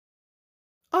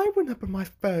I remember my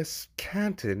first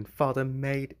canteen father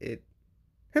made it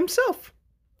himself.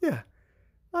 Yeah,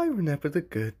 I remember the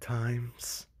good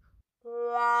times.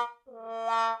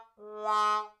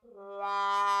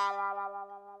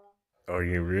 Are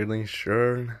you really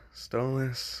sure,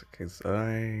 Stolas?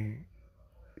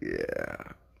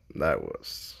 Yeah, that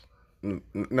was...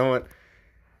 know what?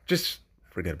 Just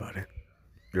forget about it.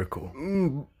 You're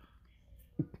cool.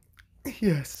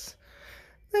 Yes,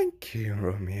 thank you,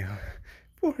 Romeo,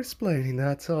 for explaining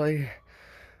that. I,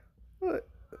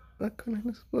 I couldn't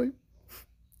explain.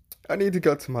 I need to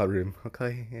go to my room,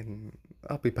 okay? And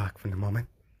I'll be back in a moment.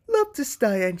 Love to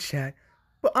stay and chat,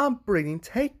 but I'm bringing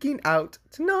taking out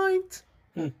tonight.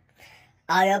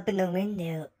 I open the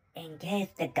window and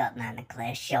give the gutman a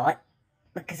clear shot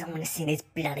because I want to see this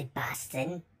bloody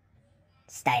bastard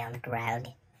stay on the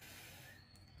ground.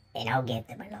 And I'll give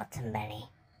them a lot of money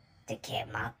to kill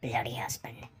my bloody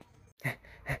husband.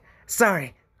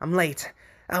 Sorry, I'm late.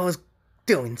 I was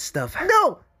doing stuff.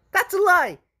 No, that's a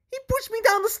lie. He pushed me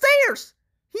down the stairs.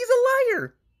 He's a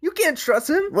liar. You can't trust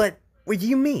him. What do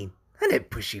you mean? I didn't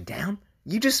push you down.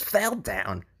 You just fell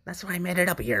down. That's why I made it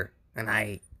up here. And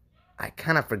I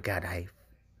kind of forgot. I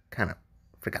kind of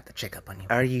forgot to check up on you.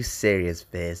 Are you serious,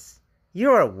 Fizz?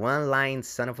 You're a one-lying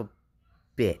son of a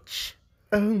bitch.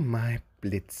 Oh my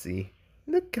Blitzy.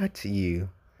 Look at you.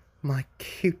 My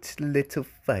cute little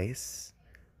face.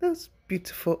 Those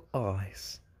beautiful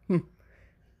eyes.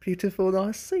 Beautiful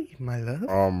I see, my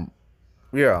love.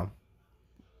 Yeah.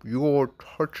 You're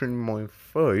touching my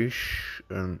face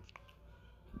and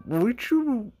would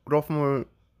you look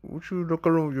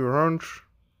at your hands?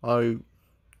 I'm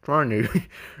trying to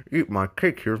eat my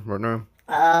cake here right now.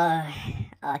 Oh,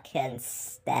 I can't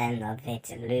stand of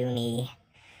it, Looney.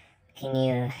 Can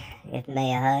you give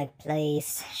me a hug,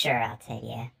 please? Sure, I'll take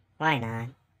you. Why not?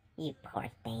 You poor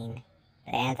thing.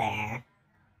 There.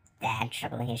 Dad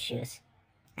trouble issues.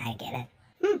 I get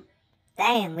it.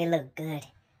 Damn, we look good.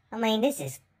 I mean, this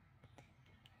is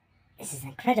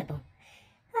incredible.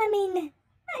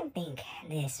 I think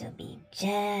this will be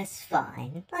just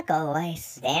fine, like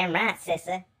always. Damn right,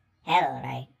 sister. Hello,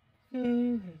 right?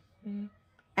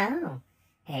 Oh,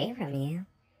 hey, Romeo.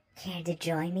 Care to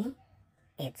join me?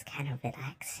 It's kind of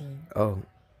relaxing. Oh,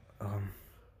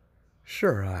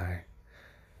 sure, I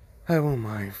won't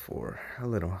mind for a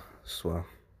little swell.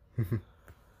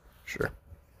 Sure.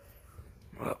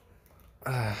 Well,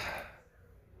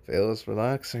 feels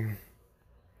relaxing.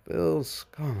 Feels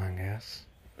calm, I guess.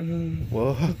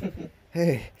 Whoa.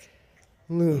 Hey,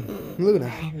 Luna,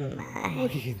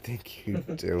 what do you think you're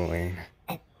doing?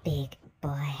 A big boy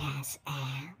has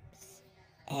abs.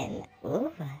 And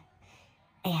ooh,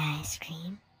 a ice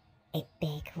cream. A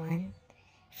big one.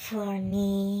 For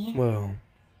me. Well,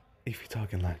 if you're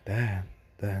talking like that,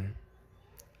 then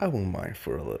I won't mind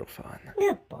for a little fun.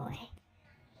 Good boy.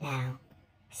 Now,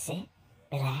 sit,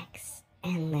 relax,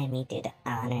 and let me do the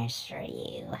honors for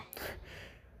you.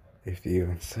 If you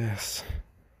insist.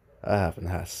 I haven't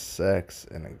had sex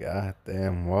in a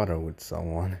goddamn water with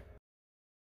someone.